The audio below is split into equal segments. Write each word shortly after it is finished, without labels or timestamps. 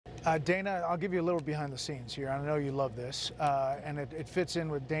Dana, I'll give you a little behind the scenes here. I know you love this, and it fits in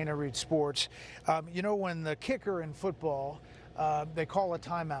with Dana Reed Sports. You know, when the kicker in football, they call a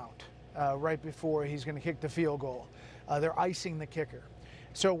timeout right before he's going to kick the field goal. They're icing the kicker.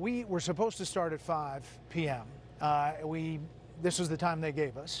 So we were supposed to start at 5 p.m. This was the time they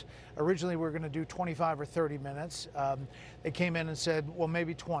gave us. Originally, we were going to do 25 or 30 minutes. They came in and said, well,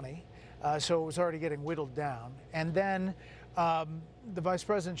 maybe 20. So it was already getting whittled down. And then the vice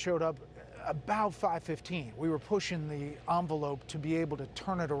president showed up about 5:15. We were pushing the envelope to be able to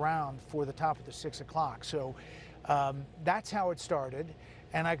turn it around for the top of the 6 o'clock. So that's how it started.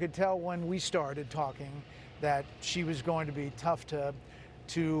 And I could tell when we started talking that she was going to be tough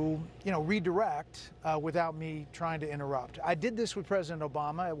to redirect without me trying to interrupt. I did this with President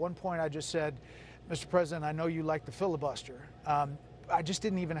Obama. At one point I just said, Mr. President, I know you like the filibuster. I just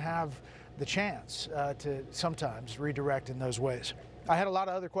didn't even have the chance to sometimes redirect in those ways. I had a lot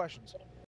of other questions.